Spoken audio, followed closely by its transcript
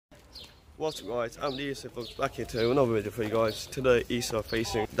What's up guys, I'm the Eastleigh back here to another video for you guys. Today Eastleigh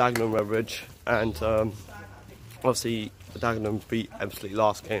facing Dagenham Redbridge, and obviously Dagenham beat Eastleigh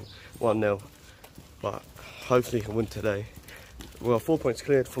last game 1-0, but hopefully he can win today. Well, 4 points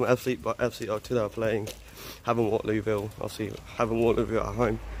cleared from Eastleigh, but Eastleigh are today playing having Waterlooville, obviously having Waterlooville at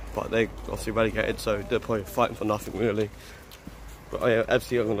home, but they obviously relegated, so they're probably fighting for nothing really. But yeah,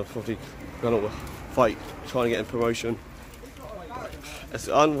 Eastleigh are probably gonna fight trying to get in promotion. It's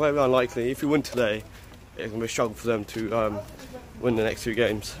very unlikely. If you win today, it's going to be a struggle for them to win the next 2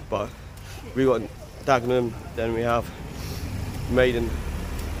 games. But we got Dagenham, then we have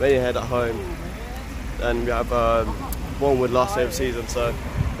Maidenhead at home, then we have Bournemouth last day of the season. So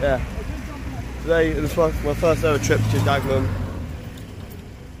yeah, today is my first ever trip to Dagenham.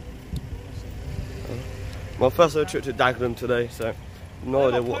 My first ever trip to Dagenham today. So no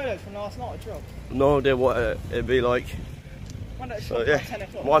idea what it'd be like. So yeah,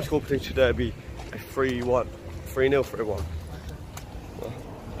 my score prediction today would be a 3-1, 3-0, 3-1.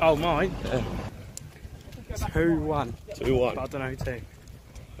 Oh, mine? Yeah. 2-1. 2-1. I don't know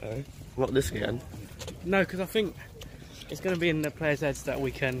who. Not this again. No, because I think it's going to be in the players' heads that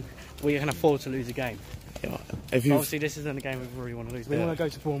we can afford to lose a game. Yeah. Obviously, this isn't a game we really want to lose. We want to go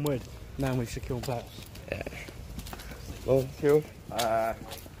to Bournemouth now we've secured players. Yeah. Well, Kieran?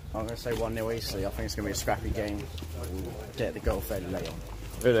 I'm going to say 1-0 Eastleigh. I think it's going to be a scrappy game and get the goal fairly late on.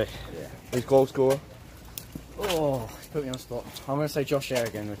 Really? Yeah. Who's goal scorer? Oh, put me on the spot. I'm going to say Josh Eyre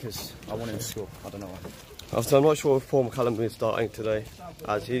again because I want him to score. I don't know why. So I'm not sure if Paul McCallum is starting today,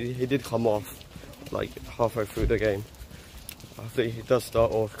 as he did come off like halfway through the game. I think he does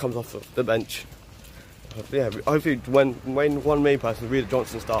start or comes off the bench. Yeah, hopefully when one main person, Reader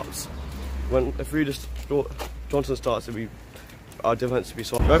Johnson starts. If Reader Johnson starts, it'll be our defence to be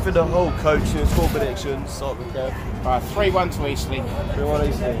solid. Go for the whole coach and score predictions. Start with Kev. 3-1 to Eastleigh. 3-1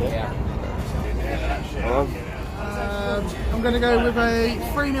 Eastleigh. Yeah. I'm going to go with a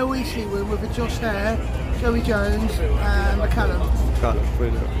 3-0 Eastleigh win with a Josh Eyre, Joey Jones and McCallum. McCallum,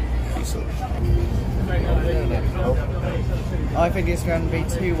 3-0 Eastleigh. I think it's going to be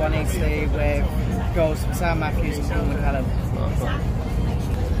 2-1 Eastleigh with goals from Sam Matthews and Paul McCallum.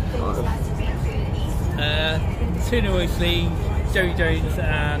 2-0 Eastleigh, Joey Jones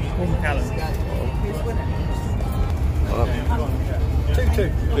and Paul McCallum.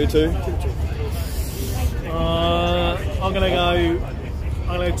 2-2. I'm going to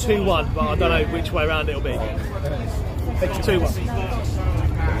go 2-1, but I don't know which way around it'll be.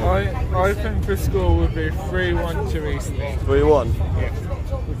 2-1. I think the score would be 3-1 to Eastleigh. 3-1? Yeah.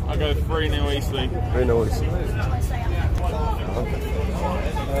 I'll go 3-0 Eastleigh. 3-0 Eastleigh.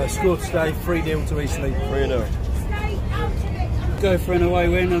 Score today 3-0 to Eastleigh. 3-0. Go for an away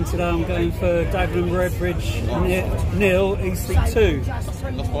win, and today I'm going for Dagenham Redbridge 0, Eastleigh 2. That's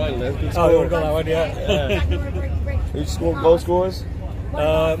fine then. Oh, you already got that one, yeah. Who's goal scorers?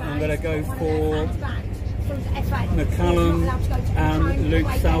 I'm going to go for McCallum and Luke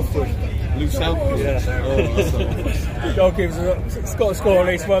Southwood. Luke Southwood? Yeah. Oh, goalkeeper's got to score at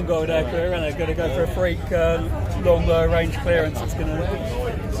least one goal in their career, and they're going to go for a freak long range clearance that's going to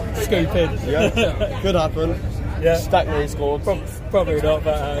scoop in. Yeah, could happen. Yeah. Stackney scored. Probably not,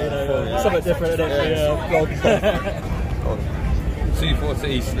 but something different in it. Yeah. 2-4 to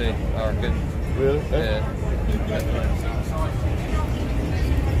Eastleigh, I reckon. Really? Yeah.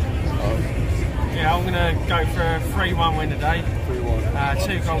 Yeah, I'm going to go for a 3-1 win today. 3-1.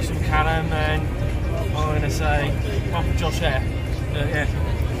 2 goals from Callum, and I'm going to say 1 for Josh Eyre. Yeah,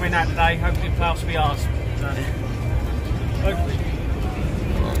 win that today. Hopefully the playoffs will be ours. Hopefully.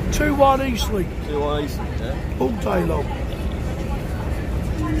 2-1 Eastleigh. 2-1 Eastleigh, yeah. All day long.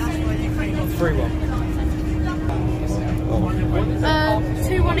 3-1.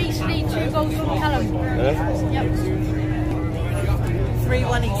 2-1 Eastleigh, 2 goals from Callum. Yeah? Yep.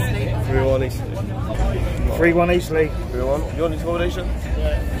 3-1 Eastleigh. 3-1 Eastleigh. 3-1 Eastleigh. 3-1. You want this combination?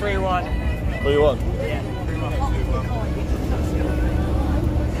 Yeah, 3-1. 3-1. Yeah,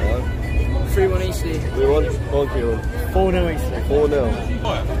 3-1 Eastleigh. 3-1. Go on, Kieran. 4-0 Eastleigh.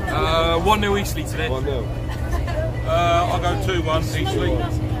 4-0. 1-0 Eastleigh today. 1-0. I'll go 2-1 Eastleigh.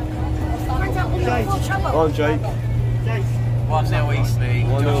 Go on, Jake. 1-0 Eastleigh.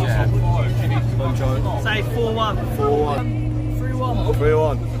 1-0. Go on, Joe. Say 4-1. 4-1. 3-1.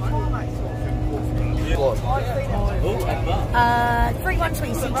 3-1. 3-1 to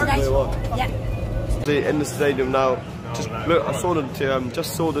Eastleigh today. 3-1. Yeah. In the stadium now. Just look, I saw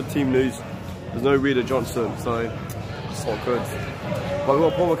just saw the team news. There's no Reader Johnson, so it's not good. But we've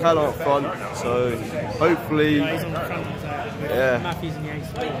got Paul McCallum up front, so hopefully, yeah. Matthews and Yates.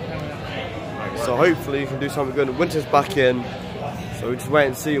 So hopefully you can do something good. Winter's back in, So we just wait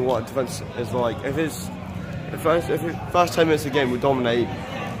and see what defence is like. If the first 10 minutes of the game we dominate,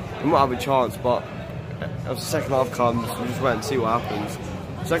 we might have a chance, but as the second half comes, we just wait and see what happens.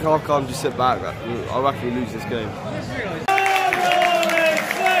 Second half comes, you sit back, I reckon we lose this game.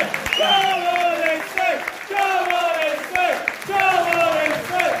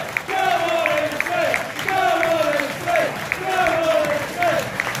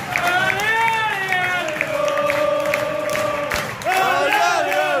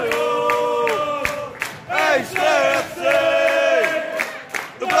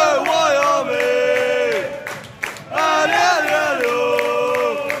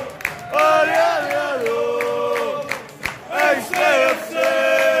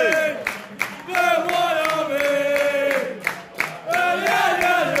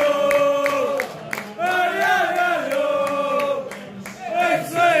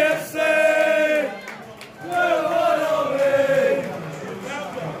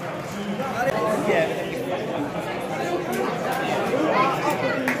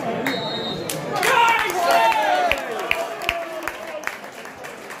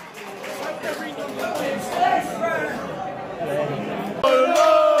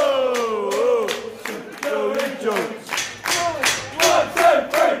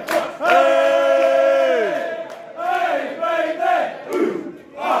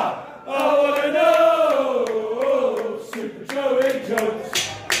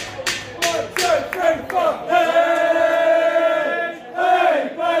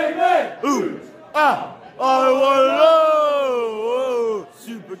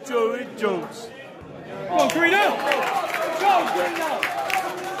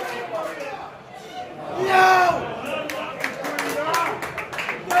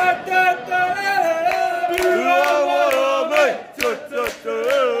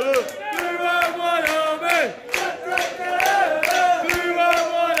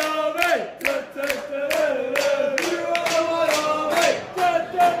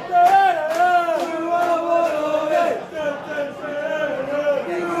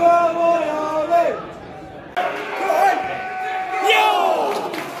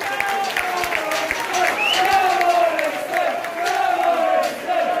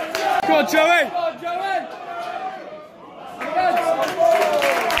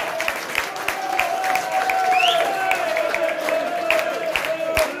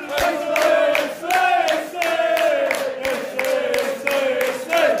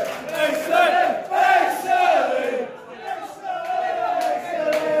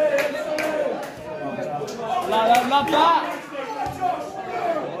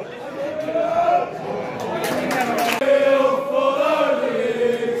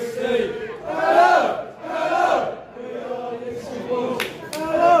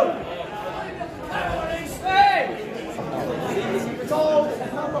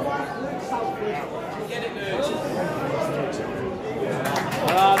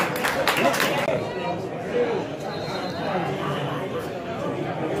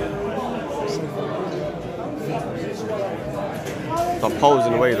 Stop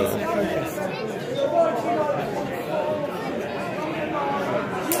posing away though.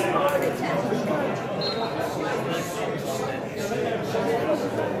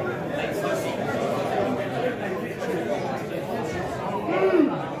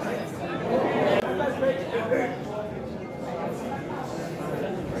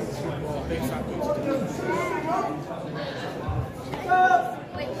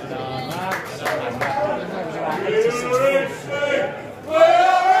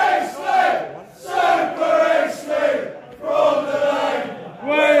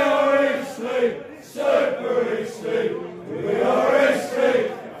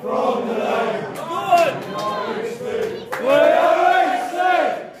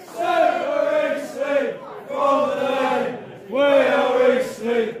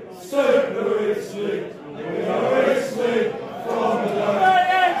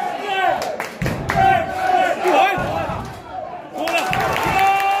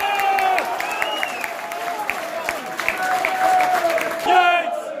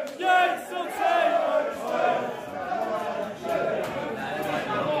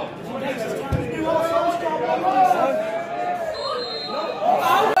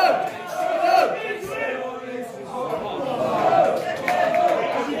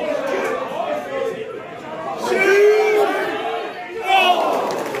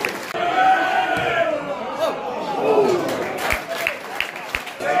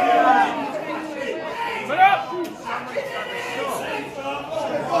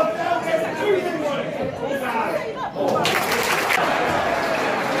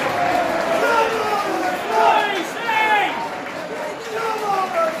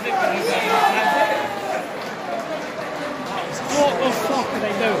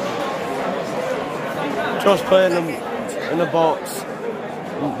 Josh playing them in the box.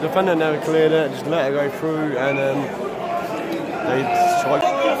 The defender never cleared it, just let it go through, and they strike.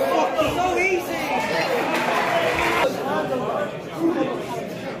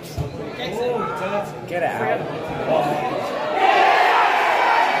 Get out.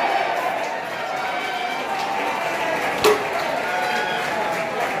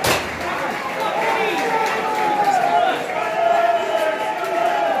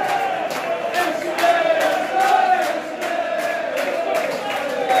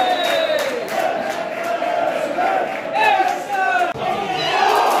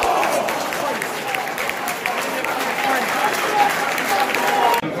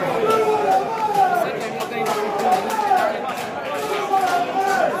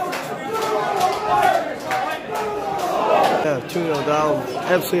 Yeah, 2-0 down,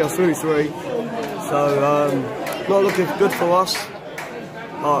 Eastleigh are 3-3, so not looking good for us.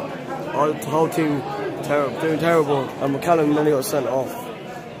 Our whole team doing terrible, and McCallum nearly got sent off.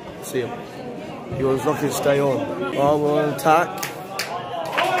 See him, he was lucky to stay on. We're on attack.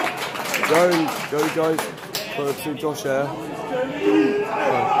 Joey Jones put it to Josh Hare.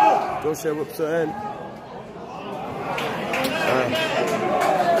 Josh Hare whips it in.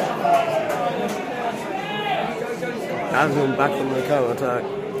 Dagenham back on the counter attack.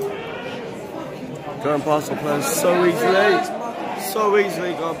 Going past the players so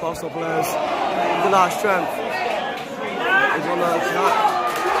easily going past the players. Look at that strength. He's on the attack.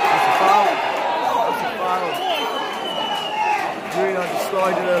 That's a foul. Green has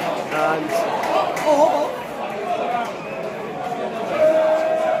slided him, and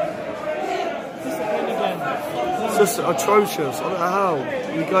it's just atrocious. I don't know how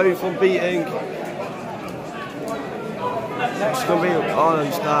you go from beating. It's going to be, I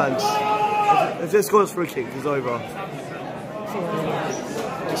understand. If this scores free kick, it's over.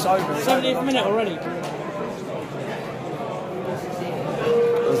 It's over. 70th minute already.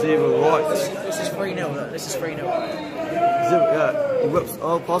 That's even right. This is 3-0, look. This is 3-0. Yeah, he whips,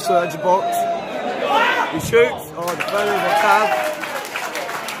 past the edge of the box. He shoots. Defender with a cab.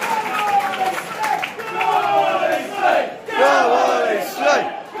 Go Eastleigh!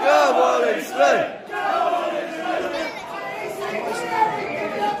 Go Eastleigh!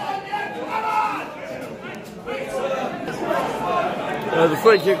 The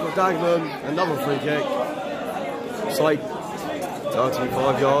free kick for Dagenham, another free kick. It's like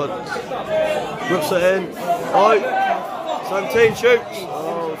 35 yards. Whips it in. 17 shoots.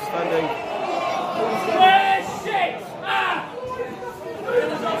 Standing.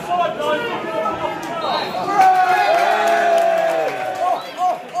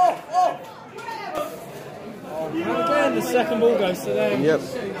 Again, the second ball goes to them. Yep.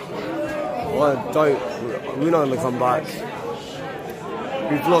 We're not going to come back.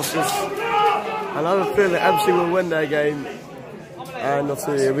 We've lost this. And I have a feeling that MC will win their game. And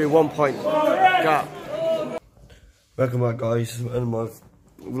obviously it'll be a 1 point gap. Welcome back, guys, in my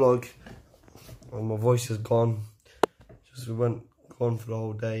vlog. My voice is gone. Just gone for the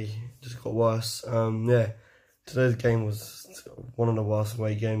whole day. Just got worse. Yeah. Today's game was one of the worst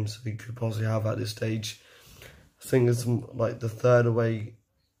away games we could possibly have at this stage. I think it's like the third away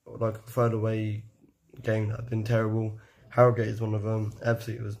game that had been terrible. Harrogate is one of them.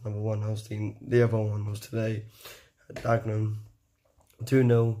 Eastleigh was number one. The other one was today at Dagenham.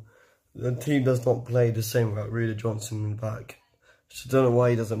 2-0. The team does not play the same without Reader Johnson in the back. Just don't know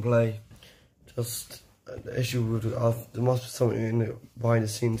why he doesn't play. Just the issue with there must be something behind the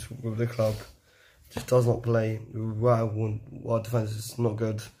scenes with the club. Just does not play. Our defence is not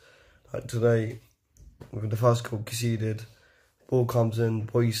good. Like today, with the first goal conceded, ball comes in,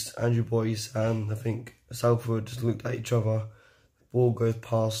 Andrew Boyce and I think Southwood just looked at each other. The ball goes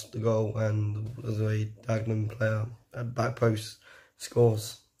past the goal and there's a Dagenham player at back post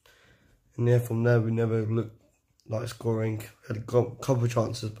scores. And yeah, from there we never looked like scoring. Had a couple of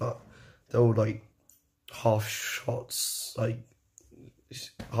chances, but they were like half shots not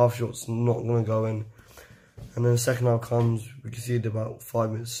going to go in. And then the second half comes, we conceded about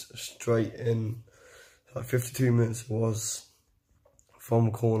 5 minutes straight in. Like 52 minutes it was from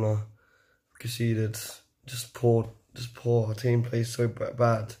the corner. We conceded. Just poor. Our team plays so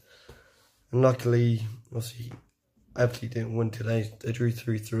bad. And luckily, obviously, Eastleigh didn't win today. They drew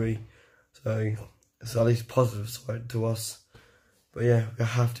 3-3. So it's at least positive side to us. But yeah, we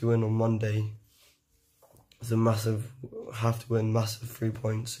have to win on Monday. It's a massive 3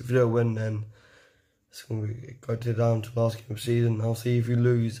 points. If you don't win, then it's going to go down to last game of the season. I'll see if you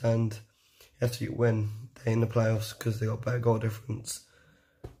lose and Eastleigh win, they're in the playoffs because they got better goal difference.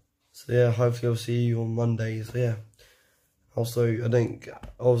 So yeah, hopefully I'll see you on Monday. So yeah. Also, I think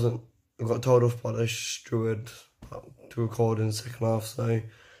I wasn't I got told off by the steward to record in the second half, so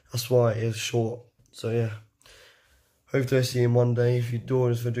that's why it is short. So yeah, hopefully I see you Monday. If you do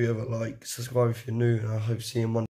this video, like, subscribe if you're new, and I hope to see you Monday.